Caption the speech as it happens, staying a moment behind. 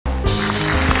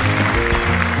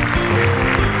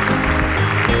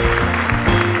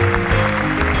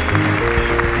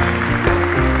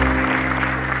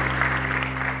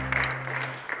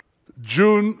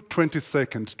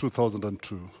22nd,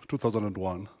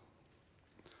 2001,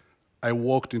 I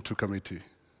walked into committee.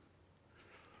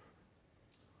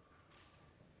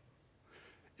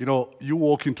 You know, you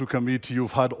walk into committee,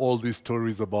 you've had all these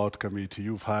stories about committee,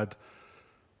 you've had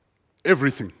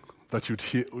everything that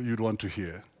you'd want to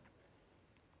hear.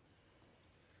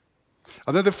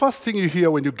 And then the first thing you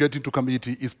hear when you get into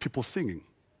committee is people singing.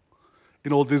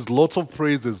 You know, there's lots of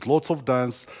praise, there's lots of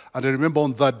dance, and I remember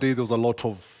on that day there was a lot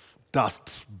of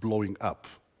dust blowing up.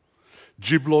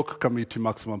 G Block Committee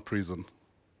Maximum Prison.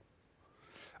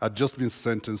 I'd just been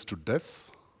sentenced to death,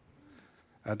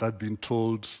 and I'd been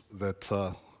told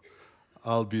that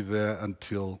I'll be there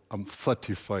until I'm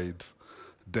certified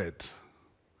dead.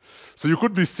 So you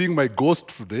could be seeing my ghost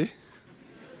today,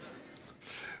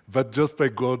 but just by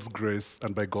God's grace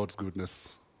and by God's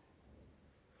goodness.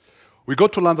 We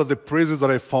got to learn that the praises that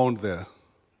I found there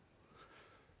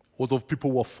was of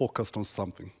people who were focused on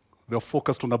something. They were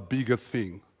focused on a bigger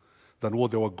thing than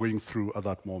what they were going through at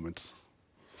that moment.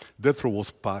 Death row was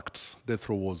packed, death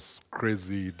row was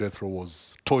crazy, death row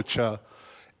was torture,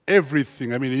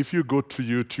 everything. I mean, if you go to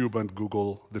YouTube and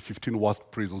Google the 15 worst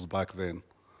prisons back then,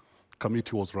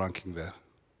 committee was ranking there.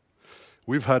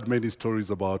 We've had many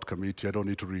stories about committee. I don't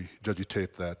need to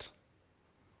regurgitate that.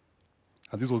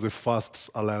 And this was the first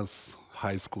Alliance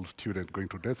High School student going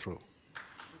to death row.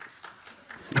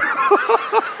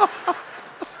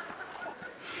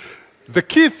 The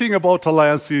key thing about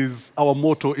Alliance is our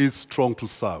motto is strong to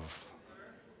serve.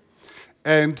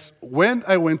 And when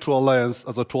I went to Alliance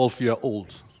as a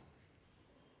 12-year-old,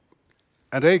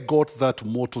 and I got that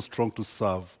motto, strong to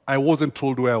serve, I wasn't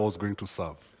told where I was going to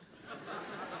serve.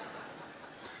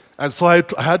 And so I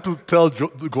had to tell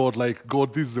God, like,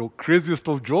 God, this is the craziest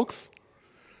of jokes.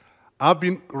 I've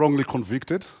been wrongly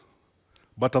convicted,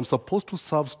 but I'm supposed to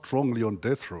serve strongly on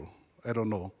death row. I don't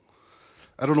know.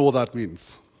 I don't know what that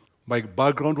means. My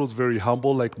background was very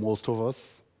humble, like most of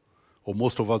us, or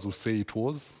most of us would say it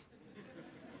was.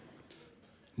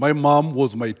 My mom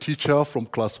was my teacher from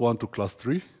class 1 to class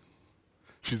 3.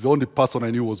 She's the only person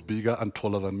I knew was bigger and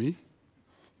taller than me.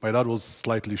 My dad was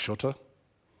slightly shorter.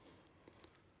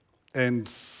 And,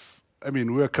 I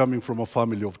mean, we were coming from a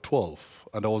family of 12,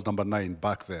 and I was number 9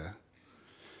 back there.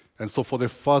 And so for the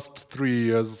first 3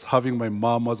 years, having my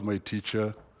mom as my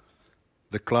teacher,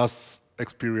 the class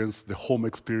experience, the home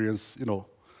experience, you know,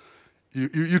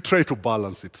 you try to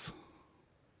balance it.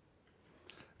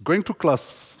 Going to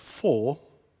class 4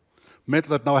 meant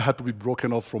that now I had to be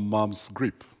broken off from mom's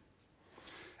grip.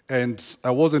 And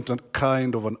I wasn't a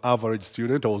kind of an average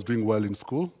student. I was doing well in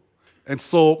school. And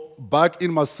so back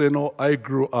in Maseno, I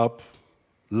grew up,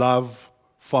 love,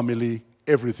 family,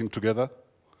 everything together.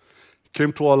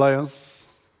 Came to Alliance.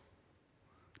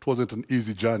 It wasn't an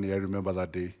easy journey, I remember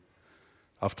that day.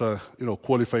 After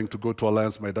qualifying to go to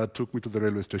Alliance, my dad took me to the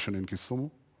railway station in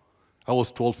Kisumu. I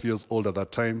was 12 years old at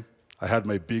that time. I had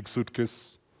my big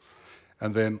suitcase.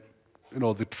 And then,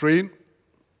 the train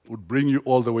would bring you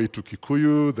all the way to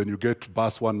Kikuyu, then you get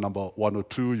bus number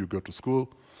 102, you go to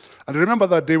school. And I remember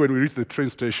that day when we reached the train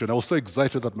station, I was so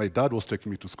excited that my dad was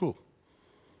taking me to school.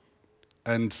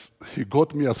 And he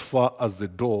got me as far as the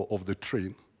door of the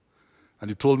train,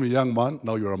 and he told me, young man,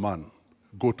 now you're a man,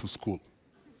 go to school.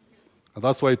 And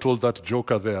that's why I told that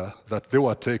joker there that they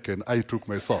were taken, I took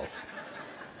myself.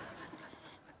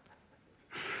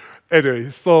 Anyway,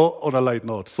 so on a light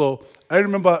note, so I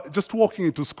remember just walking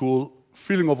into school,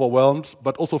 feeling overwhelmed,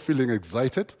 but also feeling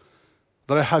excited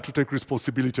that I had to take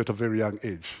responsibility at a very young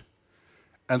age.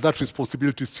 And that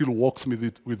responsibility still walks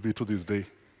with me to this day.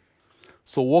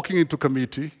 So walking into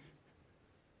committee,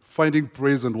 finding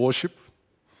praise and worship,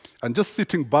 and just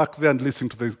sitting back there and listening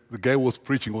to the guy who was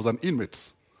preaching was an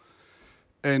inmate.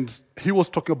 And he was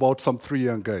talking about some 3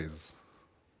 young guys.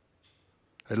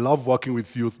 I love working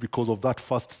with youth because of that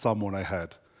first sermon I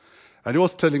had. And he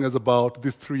was telling us about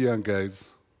these 3 young guys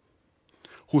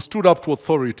who stood up to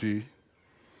authority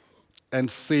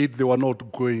and said they were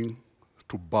not going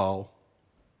to bow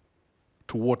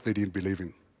to what they didn't believe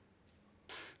in.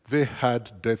 They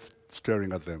had death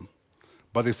staring at them,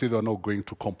 but they said they were not going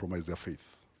to compromise their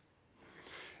faith.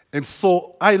 And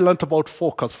so I learned about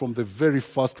focus from the very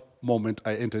first moment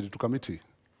I entered into committee.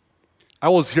 I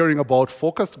was hearing about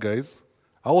focused guys.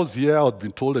 I was here, I had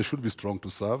been told I should be strong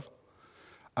to serve.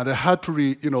 And I had to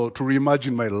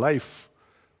reimagine my life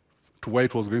to where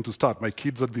it was going to start. My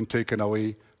kids had been taken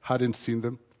away, hadn't seen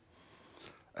them.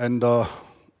 And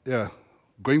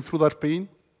going through that pain.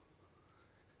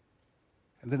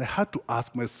 And then I had to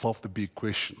ask myself the big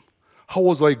question. How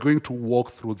was I going to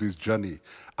walk through this journey?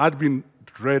 I'd been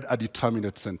read a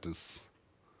determinate sentence.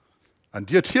 And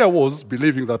yet here I was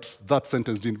believing that that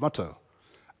sentence didn't matter.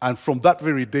 And from that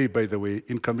very day, by the way,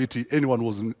 in committee, anyone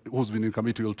who's been in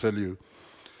committee will tell you,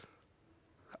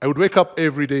 I would wake up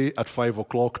every day at 5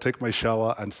 o'clock, take my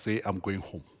shower, and say, I'm going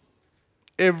home.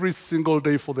 Every single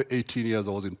day for the 18 years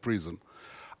I was in prison,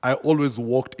 I always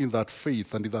walked in that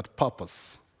faith and in that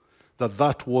purpose, that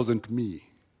that wasn't me.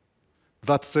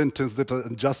 That sentence, that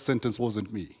unjust sentence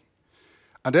wasn't me.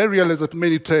 And I realized that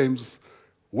many times,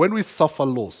 when we suffer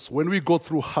loss, when we go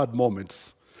through hard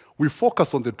moments, we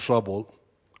focus on the trouble,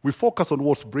 we focus on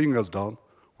what's bringing us down,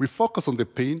 we focus on the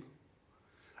pain,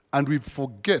 and we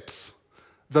forget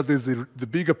that there's the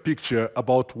bigger picture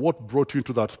about what brought you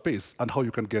into that space and how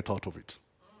you can get out of it.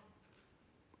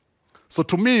 So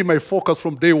to me, my focus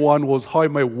from day one was, how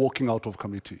am I walking out of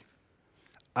committee?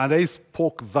 And I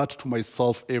spoke that to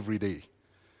myself every day.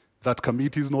 That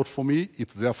committee is not for me,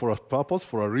 it's there for a purpose,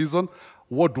 for a reason.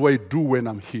 What do I do when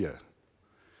I'm here?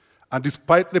 And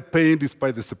despite the pain,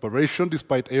 despite the separation,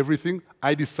 despite everything,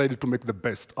 I decided to make the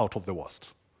best out of the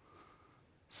worst.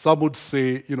 Some would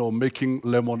say, making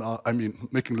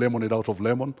lemonade out of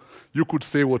lemon. You could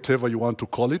say whatever you want to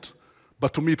call it,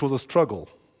 but to me it was a struggle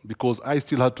because I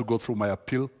still had to go through my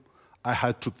appeal. I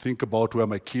had to think about where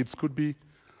my kids could be.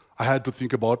 I had to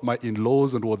think about my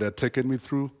in-laws and what they're taking me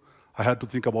through. I had to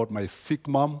think about my sick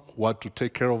mom who had to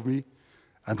take care of me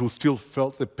and who still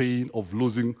felt the pain of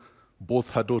losing both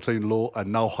her daughter-in-law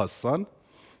and now her son.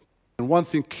 And one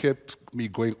thing kept me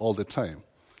going all the time.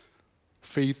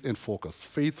 Faith and focus,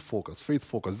 faith, focus, faith,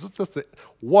 focus. It's just the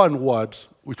one word,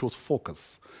 which was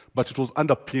focus, but it was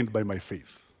underpinned by my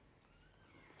faith.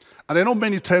 And I know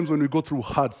many times when we go through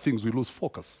hard things, we lose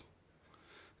focus.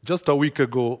 Just a week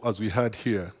ago, as we had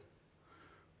here,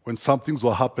 when some things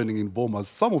were happening in Bomas,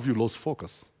 some of you lost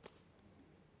focus,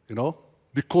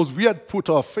 because we had put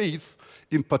our faith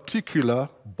in particular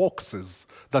boxes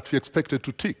that we expected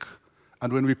to tick.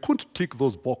 And when we couldn't tick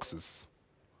those boxes,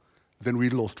 then we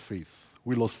lost faith.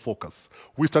 We lost focus.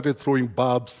 We started throwing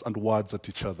barbs and words at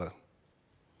each other.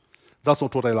 That's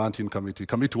not what I learned in committee.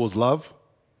 Committee was love.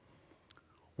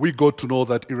 We got to know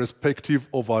that irrespective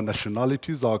of our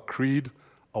nationalities, our creed,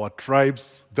 our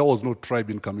tribes, there was no tribe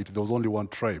in committee. There was only one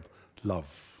tribe,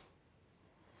 love.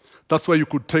 That's why you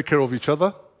could take care of each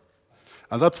other.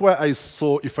 And that's why I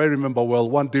saw, if I remember well,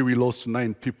 one day we lost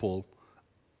 9 people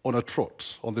on the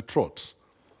trot.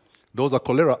 There was a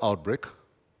cholera outbreak.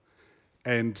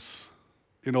 And,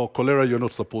 cholera, you're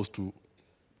not supposed to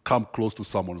come close to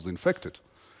someone who's infected.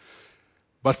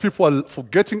 But people are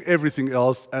forgetting everything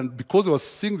else, and because they were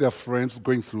seeing their friends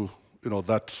going through,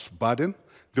 that burden,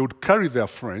 they would carry their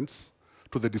friends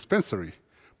to the dispensary.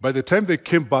 By the time they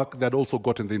came back, they had also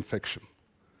gotten the infection.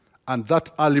 And that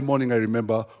early morning, I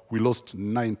remember, we lost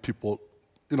 9 people,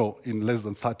 in less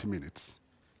than 30 minutes.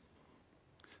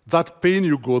 That pain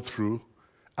you go through,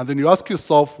 and then you ask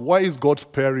yourself, why is God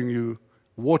sparing you?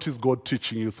 What is God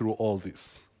teaching you through all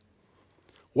this?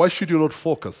 Why should you not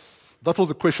focus? That was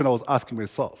the question I was asking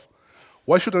myself.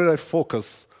 Why shouldn't I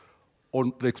focus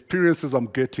on the experiences I'm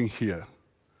getting here?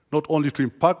 Not only to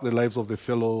impact the lives of my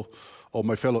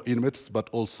fellow inmates, but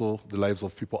also the lives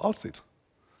of people outside.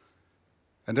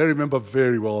 And I remember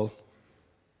very well,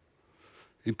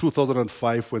 in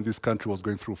 2005, when this country was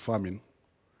going through famine,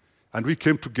 and we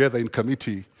came together in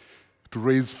committee to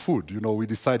raise food. We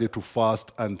decided to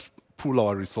fast and pool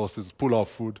our resources, pool our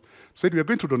food. Said we are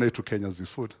going to donate to Kenyans this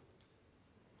food.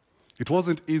 It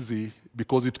wasn't easy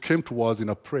because it came to us in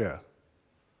a prayer.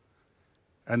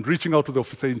 And reaching out to the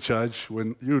officer in charge,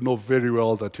 when you know very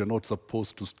well that you're not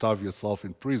supposed to starve yourself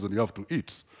in prison, you have to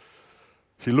eat.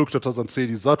 He looked at us and said,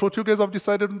 is that what you guys have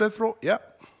decided on death row? Yeah,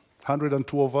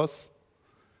 102 of us.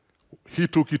 He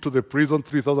took it to the prison,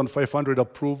 3,500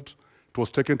 approved. It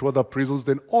was taken to other prisons.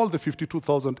 Then all the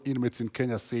 52,000 inmates in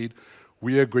Kenya said,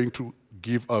 we are going to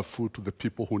give our food to the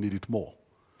people who need it more.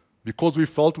 Because we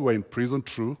felt we were in prison,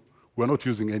 true, we're not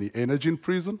using any energy in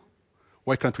prison,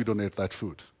 why can't we donate that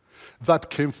food? That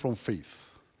came from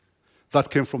faith. That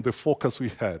came from the focus we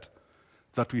had,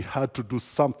 that we had to do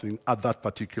something at that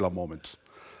particular moment.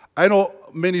 I know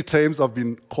many times I've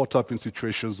been caught up in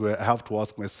situations where I have to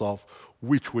ask myself,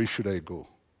 which way should I go?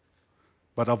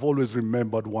 But I've always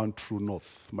remembered one true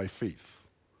north, my faith.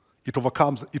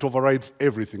 It overrides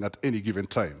everything at any given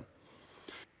time.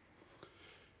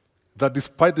 That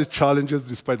despite the challenges,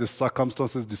 despite the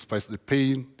circumstances, despite the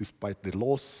pain, despite the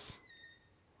loss,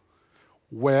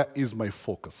 where is my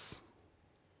focus?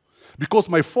 Because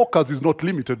my focus is not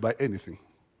limited by anything.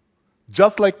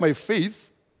 Just like my faith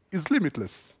is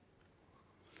limitless.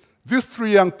 These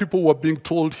 3 young people were being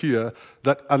told here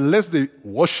that unless they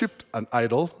worshipped an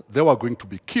idol, they were going to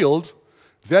be killed.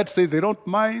 They had said they don't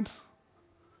mind.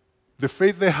 The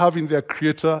faith they have in their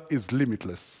Creator is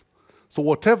limitless. So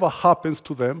whatever happens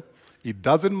to them, it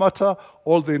doesn't matter.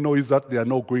 All they know is that they are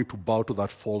not going to bow to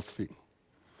that false thing.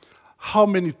 How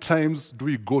many times do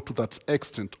we go to that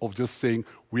extent of just saying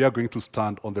we are going to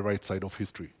stand on the right side of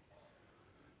history?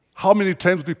 How many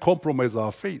times do we compromise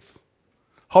our faith?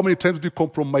 How many times do we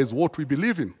compromise what we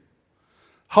believe in?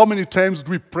 How many times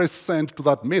do we press send to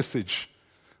that message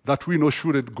that we know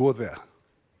shouldn't go there?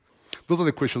 Those are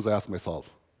the questions I ask myself.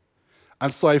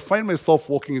 And so I find myself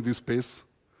walking in this space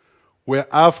where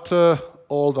after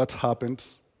all that happened,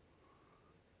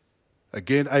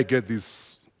 again, I get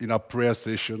this in a prayer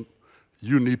session,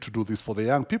 you need to do this for the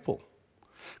young people.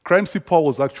 Crime Power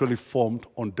was actually formed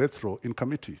on death row in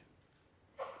committee.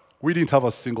 We didn't have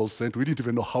a single cent. We didn't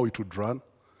even know how it would run.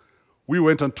 We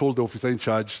went and told the officer in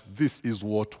charge, this is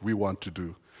what we want to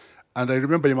do. And I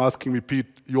remember him asking me, Pete,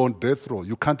 you're on death row.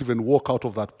 You can't even walk out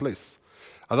of that place.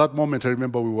 At that moment, I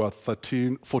remember we were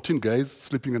 14 guys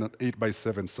sleeping in an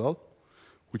 8x7 cell,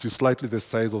 which is slightly the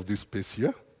size of this space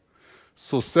here.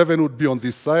 So 7 would be on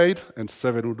this side, and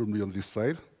 7 would be on this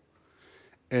side.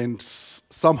 And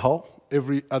somehow,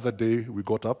 every other day, we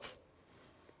got up,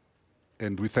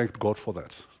 and we thanked God for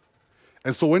that.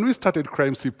 And so when we started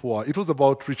Crime Power, it was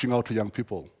about reaching out to young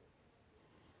people.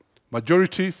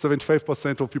 Majority,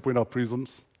 75% of people in our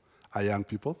prisons are young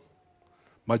people.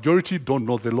 Majority don't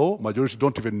know the law. Majority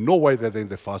don't even know why they're there in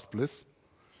the first place.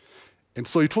 And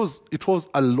so it was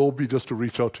a lobby just to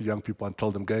reach out to young people and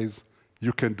tell them, guys,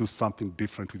 you can do something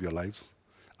different with your lives.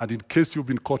 And in case you've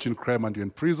been caught in crime and you're in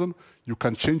prison, you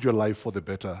can change your life for the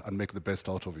better and make the best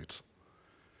out of it.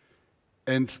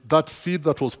 And that seed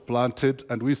that was planted,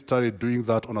 and we started doing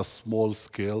that on a small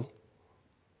scale,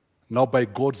 now by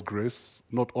God's grace,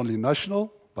 not only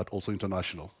national, but also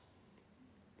international.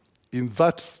 In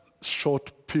that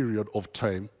short period of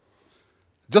time,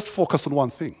 just focus on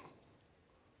one thing.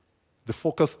 The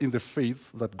focus in the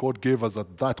faith that God gave us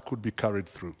that could be carried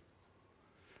through.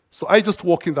 So I just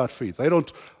walk in that faith. I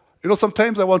don't,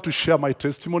 sometimes I want to share my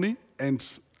testimony, and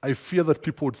I fear that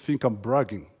people would think I'm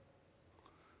bragging.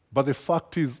 But the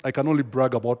fact is, I can only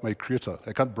brag about my Creator.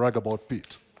 I can't brag about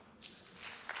Pete.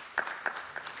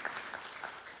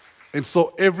 And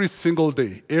so every single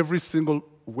day, every single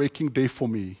waking day for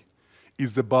me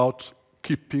is about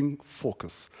keeping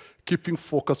focus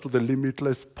to the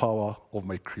limitless power of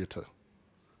my Creator.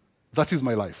 That is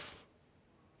my life.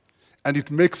 And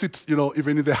it makes it,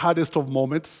 even in the hardest of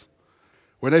moments,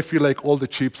 when I feel like all the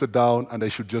chips are down and I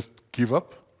should just give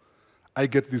up, I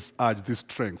get this urge, this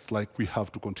strength, like we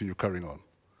have to continue carrying on.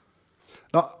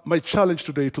 Now, my challenge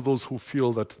today to those who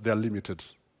feel that they're limited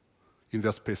in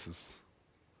their spaces,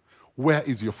 where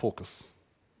is your focus?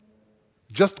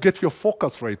 Just get your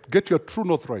focus right, get your true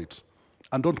north right,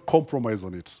 and don't compromise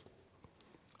on it.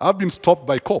 I've been stopped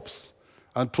by cops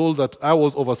and told that I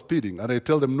was overspeeding, and I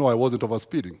tell them, no, I wasn't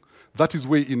overspeeding. That is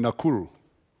way in Nakuru.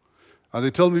 And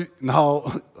they tell me, now,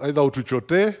 either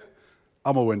utuchote,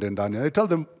 ama uende ndani. And I tell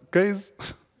them, guys,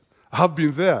 I've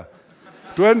been there.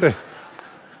 Tuende.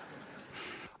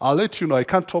 I'll let you know, I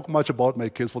can't talk much about my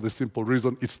case for the simple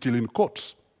reason it's still in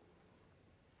court.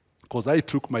 Because I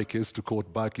took my case to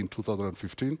court back in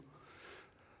 2015,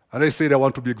 and I said I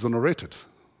want to be exonerated.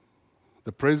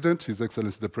 The president, His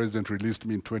Excellency, the president released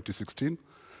me in 2016,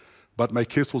 but my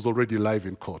case was already live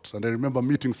in court. And I remember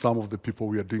meeting some of the people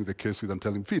we are doing the case with and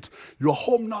telling Pete, you are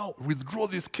home now, withdraw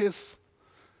this case.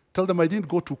 Tell them I didn't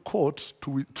go to court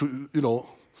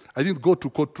I didn't go to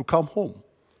court to come home.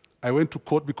 I went to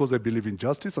court because I believe in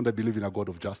justice and I believe in a God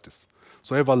of justice.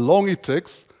 So however long it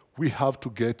takes, we have to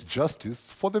get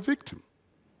justice for the victim.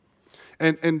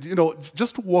 And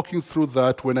just walking through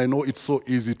that when I know it's so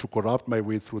easy to corrupt my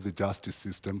way through the justice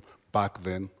system back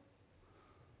then,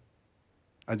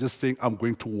 and just saying I'm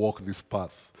going to walk this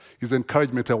path is the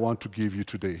encouragement I want to give you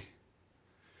today.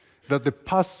 That the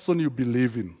person you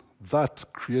believe in, that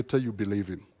Creator you believe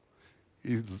in,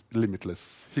 is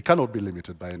limitless. He cannot be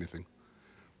limited by anything.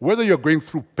 Whether you're going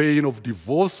through pain of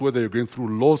divorce, whether you're going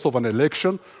through loss of an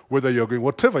election, whether you're going,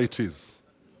 whatever it is.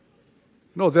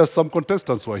 No, there are some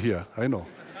contestants who are here, I know.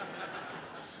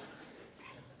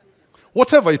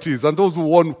 Whatever it is, and those who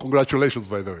won, congratulations,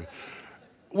 by the way.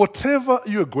 Whatever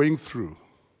you're going through,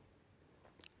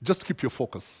 just keep your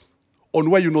focus on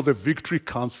where you know the victory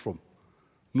comes from,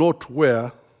 not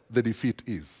where the defeat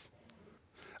is.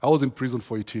 I was in prison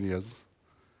for 18 years.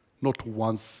 Not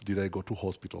once did I go to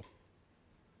hospital.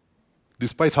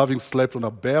 Despite having slept on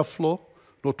a bare floor,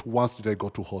 not once did I go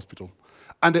to hospital.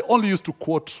 And I only used to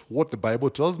quote what the Bible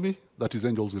tells me, that His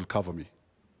angels will cover me.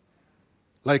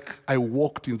 Like I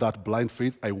walked in that blind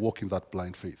faith, I walk in that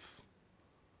blind faith.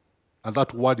 And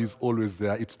that word is always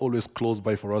there. It's always close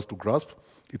by for us to grasp.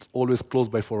 It's always close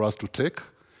by for us to take.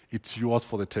 It's yours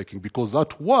for the taking, because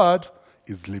that word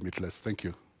is limitless. Thank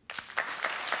you.